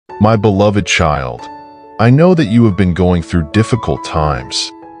My beloved child, I know that you have been going through difficult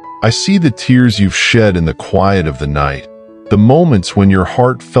times. I see the tears you've shed in the quiet of the night, the moments when your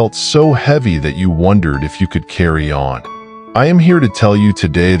heart felt so heavy that you wondered if you could carry on. I am here to tell you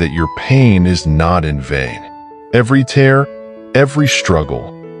today that your pain is not in vain. Every tear, every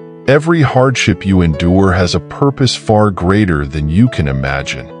struggle, every hardship you endure has a purpose far greater than you can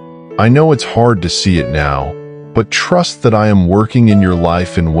imagine. I know it's hard to see it now, but trust that I am working in your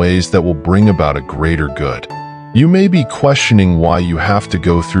life in ways that will bring about a greater good. You may be questioning why you have to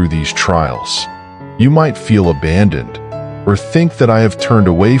go through these trials. You might feel abandoned or think that I have turned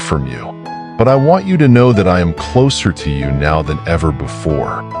away from you, but I want you to know that I am closer to you now than ever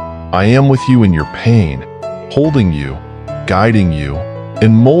before. I am with you in your pain, holding you, guiding you,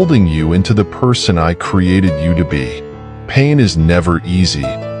 and molding you into the person I created you to be. Pain is never easy,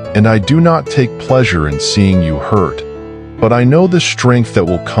 and I do not take pleasure in seeing you hurt, but I know the strength that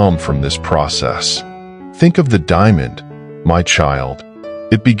will come from this process. Think of the diamond, my child.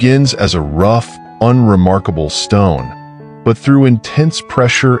 It begins as a rough, unremarkable stone, but through intense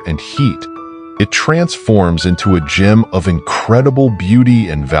pressure and heat, it transforms into a gem of incredible beauty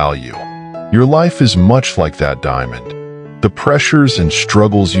and value. Your life is much like that diamond. The pressures and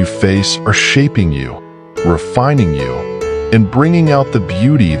struggles you face are shaping you, refining you, and bringing out the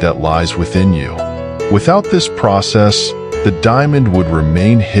beauty that lies within you. Without this process, the diamond would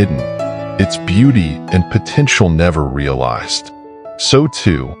remain hidden, its beauty and potential never realized. So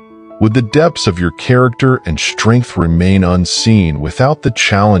too, would the depths of your character and strength remain unseen without the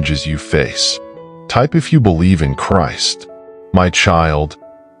challenges you face. Type if you believe in Christ. My child,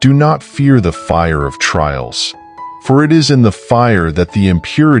 do not fear the fire of trials, for it is in the fire that the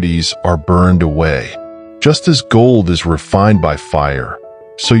impurities are burned away. Just as gold is refined by fire,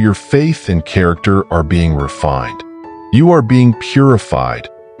 so your faith and character are being refined. You are being purified,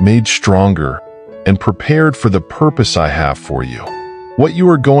 made stronger, and prepared for the purpose I have for you. What you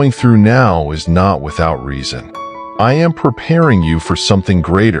are going through now is not without reason. I am preparing you for something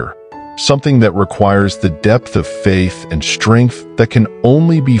greater, something that requires the depth of faith and strength that can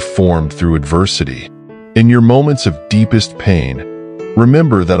only be formed through adversity. In your moments of deepest pain,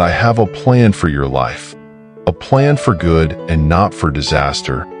 remember that I have a plan for your life, a plan for good and not for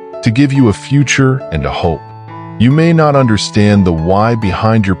disaster, to give you a future and a hope. You may not understand the why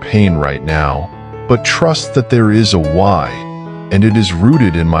behind your pain right now, but trust that there is a why, and it is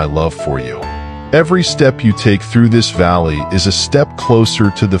rooted in my love for you. Every step you take through this valley is a step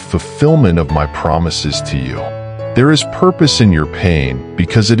closer to the fulfillment of my promises to you. There is purpose in your pain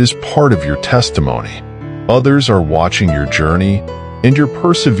because it is part of your testimony. Others are watching your journey, and your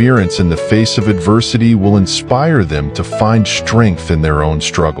perseverance in the face of adversity will inspire them to find strength in their own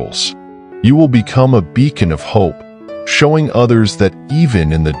struggles. You will become a beacon of hope, showing others that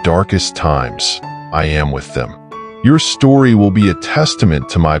even in the darkest times, I am with them. Your story will be a testament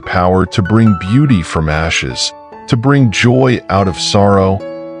to my power to bring beauty from ashes, to bring joy out of sorrow,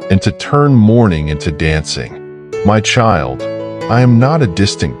 and to turn mourning into dancing. My child, I am not a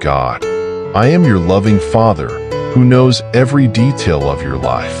distant God. I am your loving Father, who knows every detail of your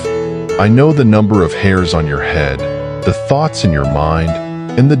life. I know the number of hairs on your head, the thoughts in your mind,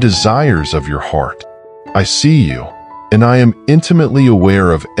 and the desires of your heart. I see you, and I am intimately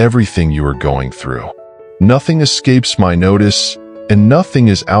aware of everything you are going through. Nothing escapes my notice, and nothing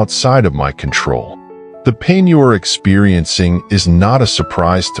is outside of my control. The pain you are experiencing is not a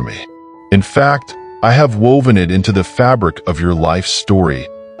surprise to me. In fact, I have woven it into the fabric of your life's story,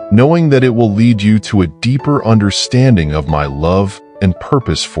 knowing that it will lead you to a deeper understanding of my love and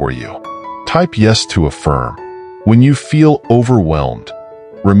purpose for you. Type yes to affirm. When you feel overwhelmed,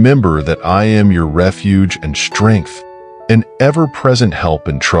 remember that I am your refuge and strength, an ever-present help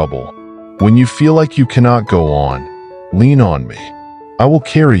in trouble. When you feel like you cannot go on, lean on me. I will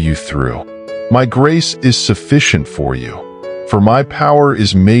carry you through. My grace is sufficient for you, for my power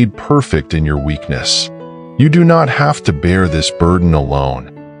is made perfect in your weakness. You do not have to bear this burden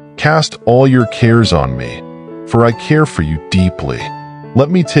alone. Cast all your cares on me, for I care for you deeply. Let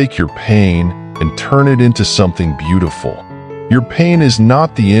me take your pain and turn it into something beautiful. Your pain is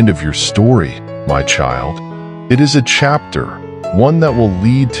not the end of your story, my child. It is a chapter, one that will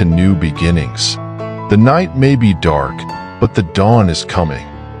lead to new beginnings. The night may be dark, but the dawn is coming.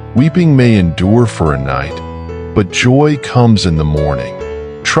 Weeping may endure for a night, but joy comes in the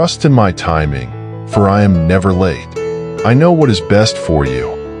morning. Trust in my timing, for I am never late. I know what is best for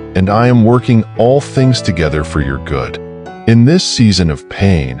you, and I am working all things together for your good. In this season of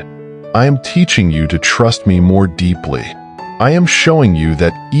pain, I am teaching you to trust me more deeply. I am showing you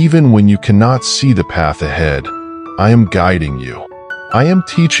that even when you cannot see the path ahead, I am guiding you. I am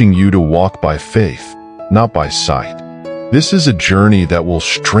teaching you to walk by faith, not by sight. This is a journey that will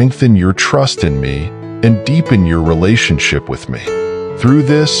strengthen your trust in me and deepen your relationship with me. Through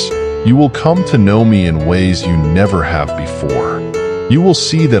this, you will come to know me in ways you never have before. You will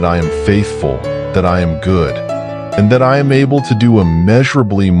see that I am faithful, that I am good, and that I am able to do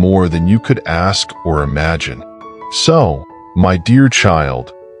immeasurably more than you could ask or imagine. So, my dear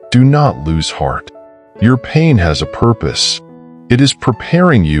child, do not lose heart. Your pain has a purpose. It is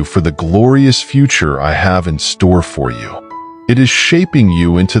preparing you for the glorious future I have in store for you. It is shaping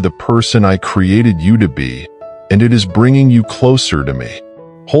you into the person I created you to be, and it is bringing you closer to me.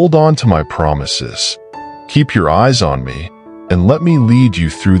 Hold on to my promises. Keep your eyes on me, and let me lead you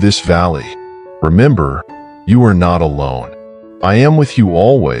through this valley. Remember, you are not alone. I am with you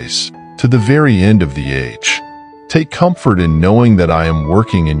always, to the very end of the age. Take comfort in knowing that I am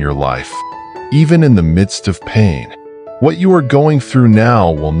working in your life, even in the midst of pain. What you are going through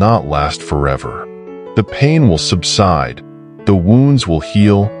now will not last forever. The pain will subside, the wounds will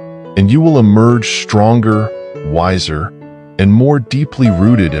heal, and you will emerge stronger, wiser, and more deeply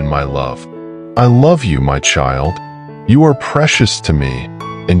rooted in my love. I love you, my child. You are precious to me,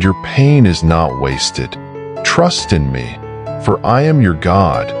 and your pain is not wasted. Trust in me, for I am your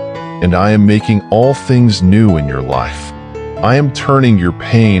God, and I am making all things new in your life. I am turning your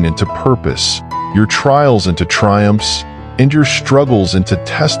pain into purpose, your trials into triumphs, and your struggles into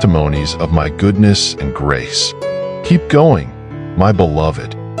testimonies of my goodness and grace. Keep going, my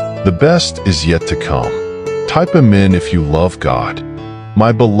beloved. The best is yet to come. Type amen if you love God.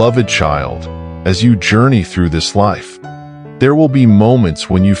 My beloved child, as you journey through this life, there will be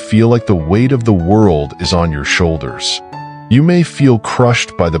moments when you feel like the weight of the world is on your shoulders. You may feel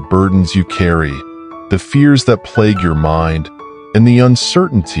crushed by the burdens you carry, the fears that plague your mind, and the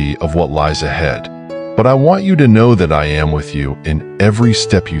uncertainty of what lies ahead. But I want you to know that I am with you in every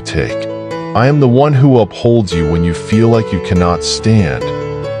step you take. I am the one who upholds you when you feel like you cannot stand,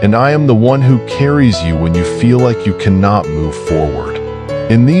 and I am the one who carries you when you feel like you cannot move forward.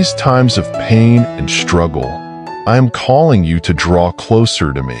 In these times of pain and struggle, I am calling you to draw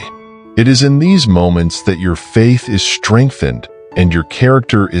closer to me. It is in these moments that your faith is strengthened and your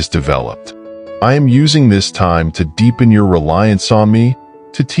character is developed. I am using this time to deepen your reliance on me,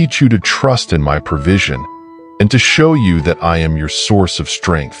 to teach you to trust in my provision, and to show you that I am your source of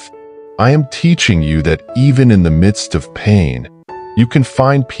strength. I am teaching you that even in the midst of pain, you can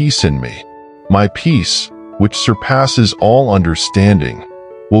find peace in me. My peace, which surpasses all understanding,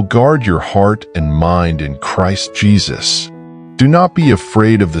 will guard your heart and mind in Christ Jesus. Do not be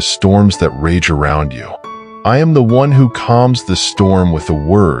afraid of the storms that rage around you. I am the one who calms the storm with a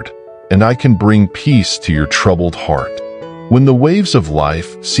word, and I can bring peace to your troubled heart. When the waves of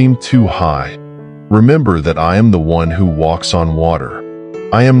life seem too high, remember that I am the one who walks on water.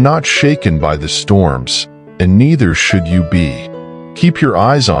 I am not shaken by the storms, and neither should you be. Keep your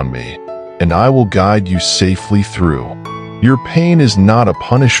eyes on me, and I will guide you safely through. Your pain is not a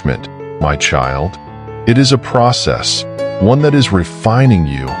punishment, my child. It is a process, one that is refining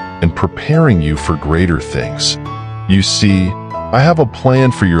you and preparing you for greater things. You see, I have a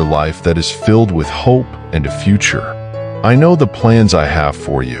plan for your life that is filled with hope and a future. I know the plans I have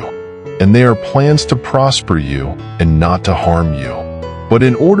for you, and they are plans to prosper you and not to harm you. But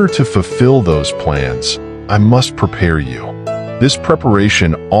in order to fulfill those plans, I must prepare you. This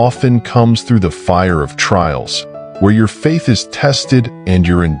preparation often comes through the fire of trials, where your faith is tested and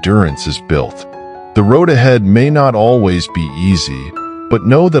your endurance is built. The road ahead may not always be easy, but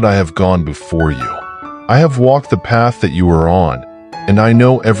know that I have gone before you. I have walked the path that you are on, and I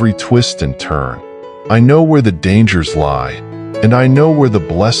know every twist and turn. I know where the dangers lie, and I know where the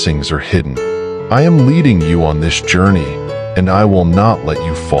blessings are hidden. I am leading you on this journey, and I will not let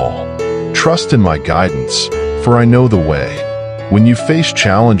you fall. Trust in my guidance, for I know the way. When you face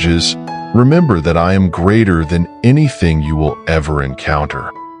challenges, remember that I am greater than anything you will ever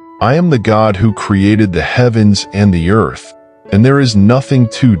encounter. I am the God who created the heavens and the earth, and there is nothing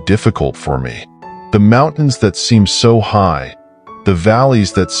too difficult for me. The mountains that seem so high, the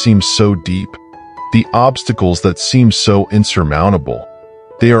valleys that seem so deep, the obstacles that seem so insurmountable,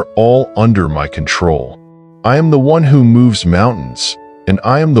 they are all under my control. I am the one who moves mountains, and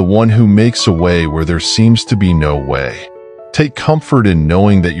I am the one who makes a way where there seems to be no way. Take comfort in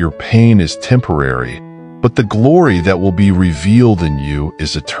knowing that your pain is temporary, but the glory that will be revealed in you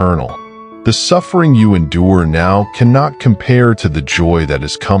is eternal. The suffering you endure now cannot compare to the joy that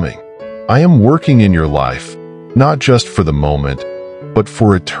is coming. I am working in your life, not just for the moment, but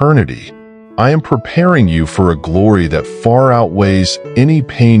for eternity. I am preparing you for a glory that far outweighs any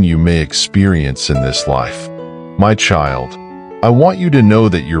pain you may experience in this life. My child, I want you to know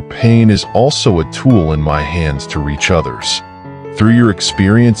that your pain is also a tool in my hands to reach others. Through your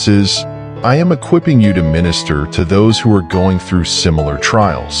experiences, I am equipping you to minister to those who are going through similar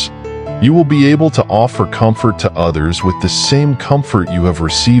trials. You will be able to offer comfort to others with the same comfort you have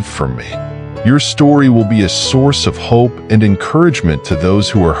received from me. Your story will be a source of hope and encouragement to those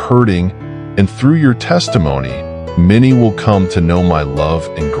who are hurting, and through your testimony, many will come to know my love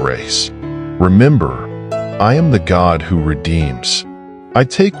and grace. Remember, I am the God who redeems. I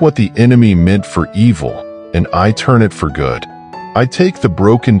take what the enemy meant for evil, and I turn it for good. I take the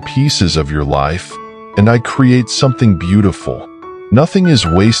broken pieces of your life, and I create something beautiful. Nothing is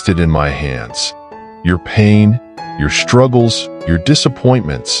wasted in my hands. Your pain, your struggles, your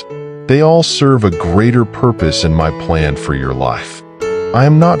disappointments, they all serve a greater purpose in my plan for your life. I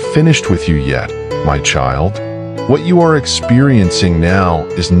am not finished with you yet, my child. What you are experiencing now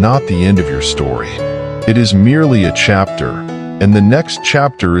is not the end of your story. It is merely a chapter, and the next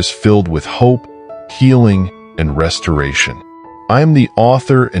chapter is filled with hope, healing, and restoration. I am the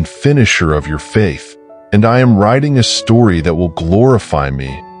author and finisher of your faith, and I am writing a story that will glorify me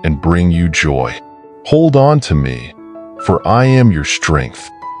and bring you joy. Hold on to me, for I am your strength.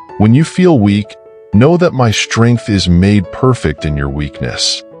 When you feel weak, know that my strength is made perfect in your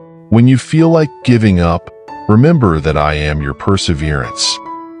weakness. When you feel like giving up, remember that I am your perseverance.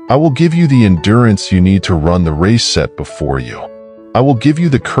 I will give you the endurance you need to run the race set before you. I will give you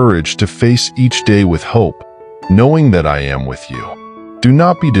the courage to face each day with hope, knowing that I am with you. Do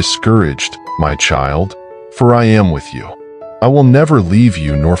not be discouraged, my child, for I am with you. I will never leave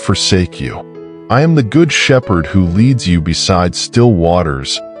you nor forsake you. I am the good shepherd who leads you beside still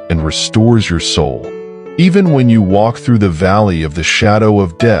waters and restores your soul. Even when you walk through the valley of the shadow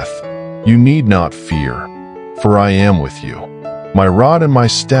of death, you need not fear, for I am with you. My rod and my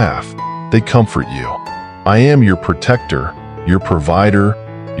staff, they comfort you. I am your protector, your provider,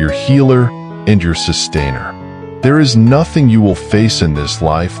 your healer, and your sustainer. There is nothing you will face in this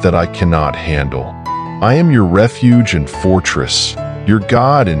life that I cannot handle. I am your refuge and fortress, your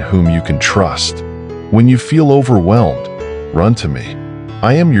God in whom you can trust. When you feel overwhelmed, run to me.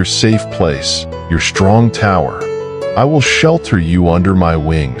 I am your safe place, your strong tower. I will shelter you under my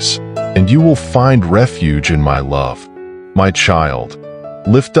wings, and you will find refuge in my love. My child,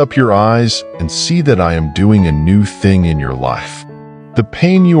 lift up your eyes and see that I am doing a new thing in your life. The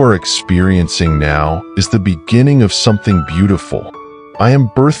pain you are experiencing now is the beginning of something beautiful. I am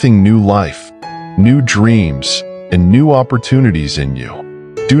birthing new life, new dreams, and new opportunities in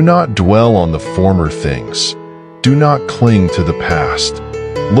you. Do not dwell on the former things. Do not cling to the past.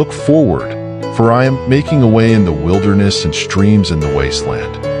 Look forward, for I am making a way in the wilderness and streams in the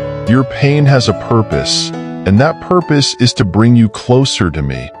wasteland. Your pain has a purpose, and that purpose is to bring you closer to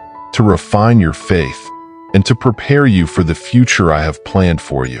me, to refine your faith, and to prepare you for the future I have planned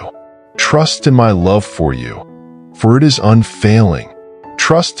for you. Trust in my love for you, for it is unfailing.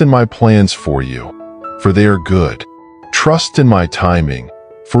 Trust in my plans for you, for they are good. Trust in my timing,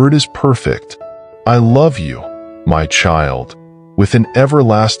 for it is perfect. I love you, my child, with an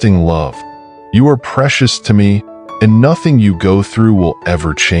everlasting love. You are precious to me, and nothing you go through will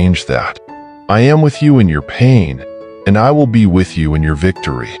ever change that. I am with you in your pain, and I will be with you in your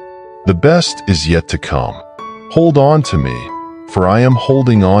victory. The best is yet to come. Hold on to me, for I am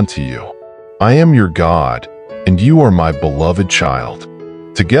holding on to you. I am your God, and you are my beloved child.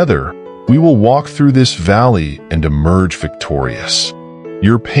 Together, we will walk through this valley and emerge victorious.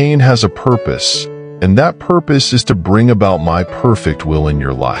 Your pain has a purpose, and that purpose is to bring about my perfect will in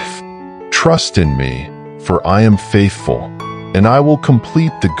your life. Trust in me, for I am faithful, and I will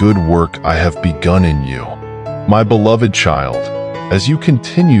complete the good work I have begun in you. My beloved child, as you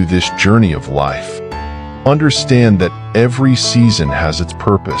continue this journey of life, understand that every season has its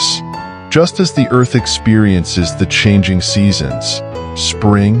purpose. Just as the earth experiences the changing seasons,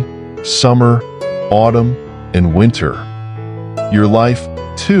 spring, summer, autumn, and winter, your life,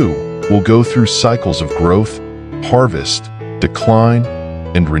 too, will go through cycles of growth, harvest, decline,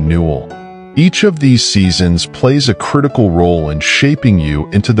 and renewal. Each of these seasons plays a critical role in shaping you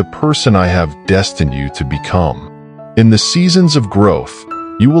into the person I have destined you to become. In the seasons of growth,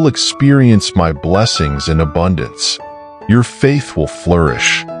 you will experience my blessings in abundance. Your faith will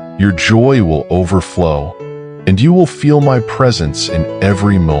flourish, your joy will overflow, and you will feel my presence in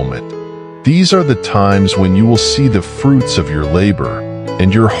every moment. These are the times when you will see the fruits of your labor,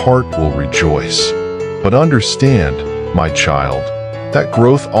 and your heart will rejoice. But understand, my child, that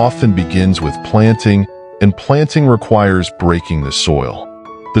growth often begins with planting, and planting requires breaking the soil.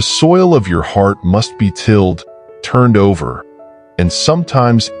 The soil of your heart must be tilled, turned over, and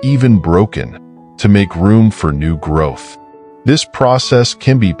sometimes even broken to make room for new growth. This process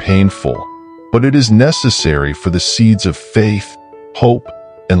can be painful, but it is necessary for the seeds of faith, hope,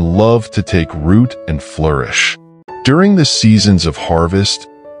 and love to take root and flourish. During the seasons of harvest,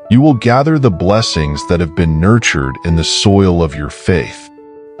 you will gather the blessings that have been nurtured in the soil of your faith.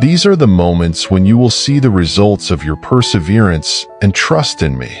 These are the moments when you will see the results of your perseverance and trust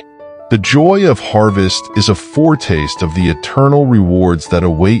in me. The joy of harvest is a foretaste of the eternal rewards that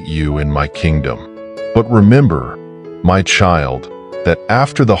await you in my kingdom. But remember, my child, that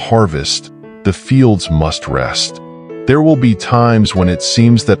after the harvest, the fields must rest. There will be times when it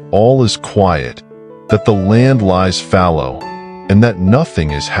seems that all is quiet, that the land lies fallow, and that nothing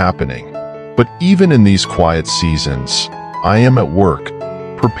is happening. But even in these quiet seasons, I am at work,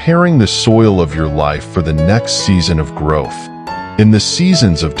 preparing the soil of your life for the next season of growth. In the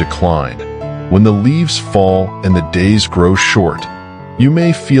seasons of decline, when the leaves fall and the days grow short, you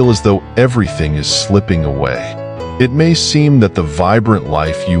may feel as though everything is slipping away. It may seem that the vibrant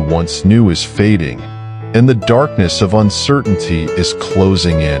life you once knew is fading, and the darkness of uncertainty is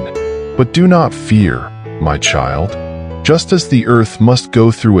closing in. But do not fear, my child. Just as the earth must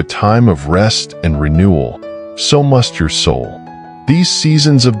go through a time of rest and renewal, so must your soul. These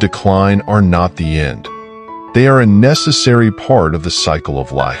seasons of decline are not the end. They are a necessary part of the cycle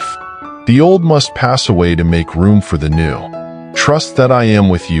of life. The old must pass away to make room for the new. Trust that I am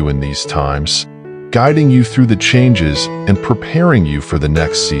with you in these times, guiding you through the changes and preparing you for the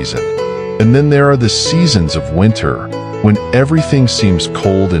next season. And then there are the seasons of winter, when everything seems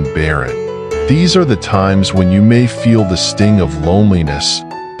cold and barren. These are the times when you may feel the sting of loneliness,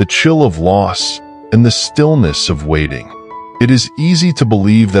 the chill of loss, and the stillness of waiting. It is easy to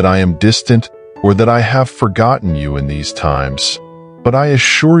believe that I am distant or that I have forgotten you in these times, but I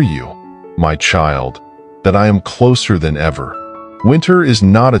assure you, my child, that I am closer than ever. Winter is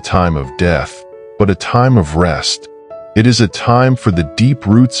not a time of death, but a time of rest. It is a time for the deep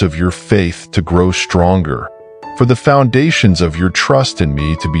roots of your faith to grow stronger, for the foundations of your trust in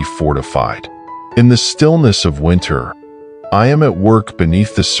me to be fortified. In the stillness of winter, I am at work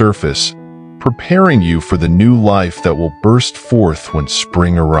beneath the surface, preparing you for the new life that will burst forth when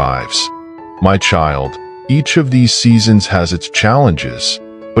spring arrives. My child, each of these seasons has its challenges,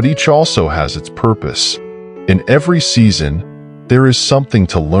 but each also has its purpose. In every season, there is something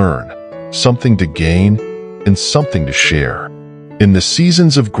to learn, something to gain, and something to share. In the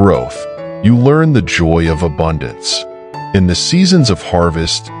seasons of growth, you learn the joy of abundance. In the seasons of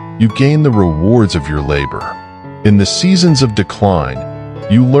harvest, you gain the rewards of your labor. In the seasons of decline,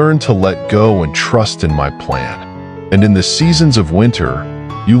 you learn to let go and trust in my plan. And in the seasons of winter,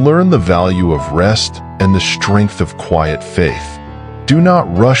 you learn the value of rest and the strength of quiet faith. Do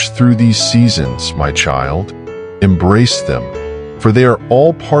not rush through these seasons, my child. Embrace them, for they are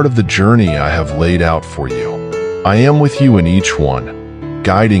all part of the journey I have laid out for you. I am with you in each one,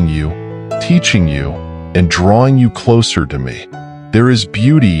 guiding you, teaching you, and drawing you closer to me. There is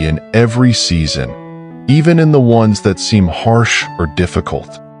beauty in every season, even in the ones that seem harsh or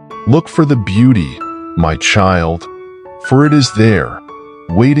difficult. Look for the beauty, my child, for it is there,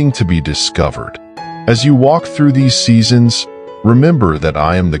 waiting to be discovered. As you walk through these seasons, remember that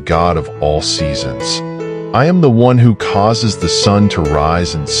I am the God of all seasons. I am the one who causes the sun to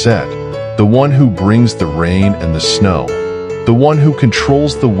rise and set, the one who brings the rain and the snow, the one who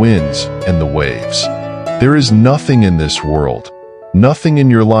controls the winds and the waves. There is nothing in this world, nothing in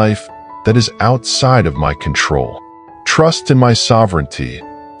your life that is outside of my control. Trust in my sovereignty,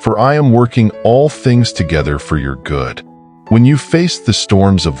 for I am working all things together for your good. When you face the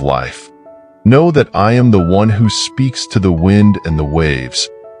storms of life, know that I am the one who speaks to the wind and the waves,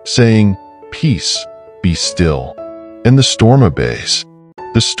 saying, "Peace, be still," and the storm obeys.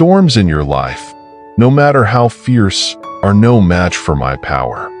 The storms in your life, no matter how fierce, are no match for my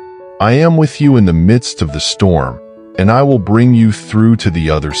power. I am with you in the midst of the storm, and I will bring you through to the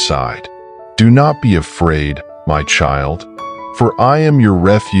other side. Do not be afraid, my child, for I am your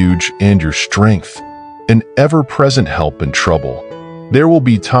refuge and your strength, an ever-present help in trouble. There will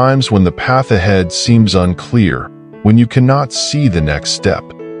be times when the path ahead seems unclear, when you cannot see the next step.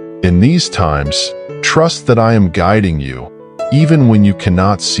 In these times, trust that I am guiding you, even when you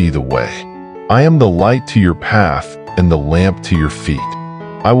cannot see the way. I am the light to your path and the lamp to your feet.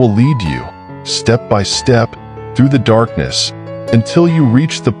 I will lead you, step by step, through the darkness, until you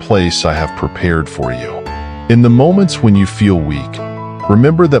reach the place I have prepared for you. In the moments when you feel weak,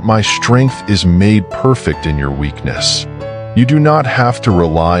 remember that my strength is made perfect in your weakness. You do not have to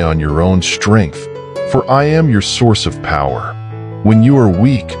rely on your own strength, for I am your source of power. When you are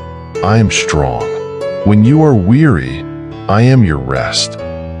weak, I am strong. When you are weary, I am your rest.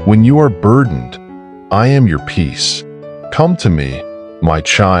 When you are burdened, I am your peace. Come to me, my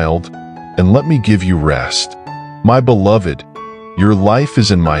child, and let me give you rest. My beloved, your life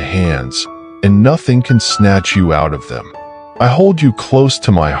is in my hands, and nothing can snatch you out of them. I hold you close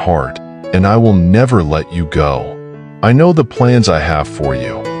to my heart, and I will never let you go. I know the plans I have for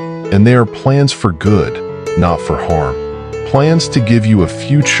you, and they are plans for good, not for harm. Plans to give you a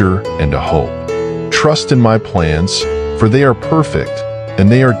future and a hope. Trust in my plans, for they are perfect,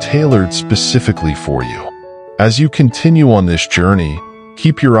 and they are tailored specifically for you. As you continue on this journey,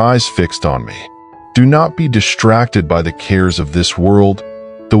 keep your eyes fixed on me. Do not be distracted by the cares of this world,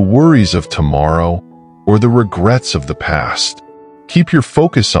 the worries of tomorrow, or the regrets of the past. Keep your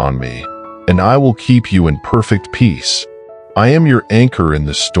focus on me, and I will keep you in perfect peace. I am your anchor in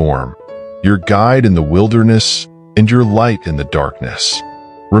the storm, your guide in the wilderness, and your light in the darkness.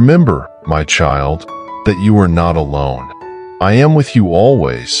 Remember, my child, that you are not alone. I am with you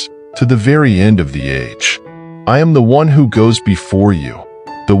always, to the very end of the age. I am the one who goes before you,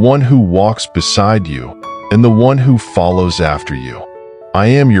 the one who walks beside you, and the one who follows after you. I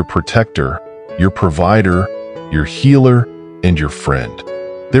am your protector, your provider, your healer, and your friend.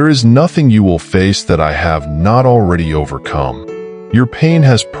 There is nothing you will face that I have not already overcome. Your pain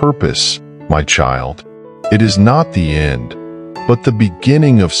has purpose, my child. It is not the end, but the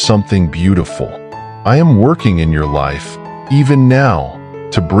beginning of something beautiful. I am working in your life, even now,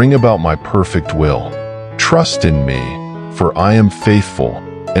 to bring about my perfect will. Trust in me, for I am faithful,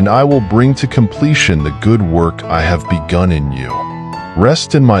 and I will bring to completion the good work I have begun in you.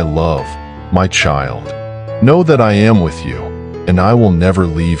 Rest in my love, my child. Know that I am with you, and I will never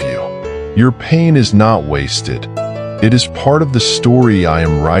leave you. Your pain is not wasted. It is part of the story I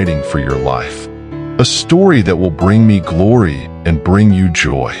am writing for your life. A story that will bring me glory and bring you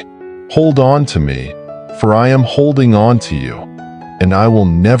joy. Hold on to me, for I am holding on to you, and I will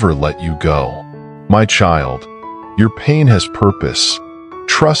never let you go. My child, your pain has purpose.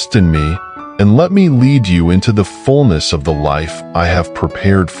 Trust in me, and let me lead you into the fullness of the life I have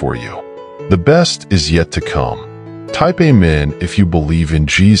prepared for you. The best is yet to come. Type Amen if you believe in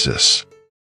Jesus.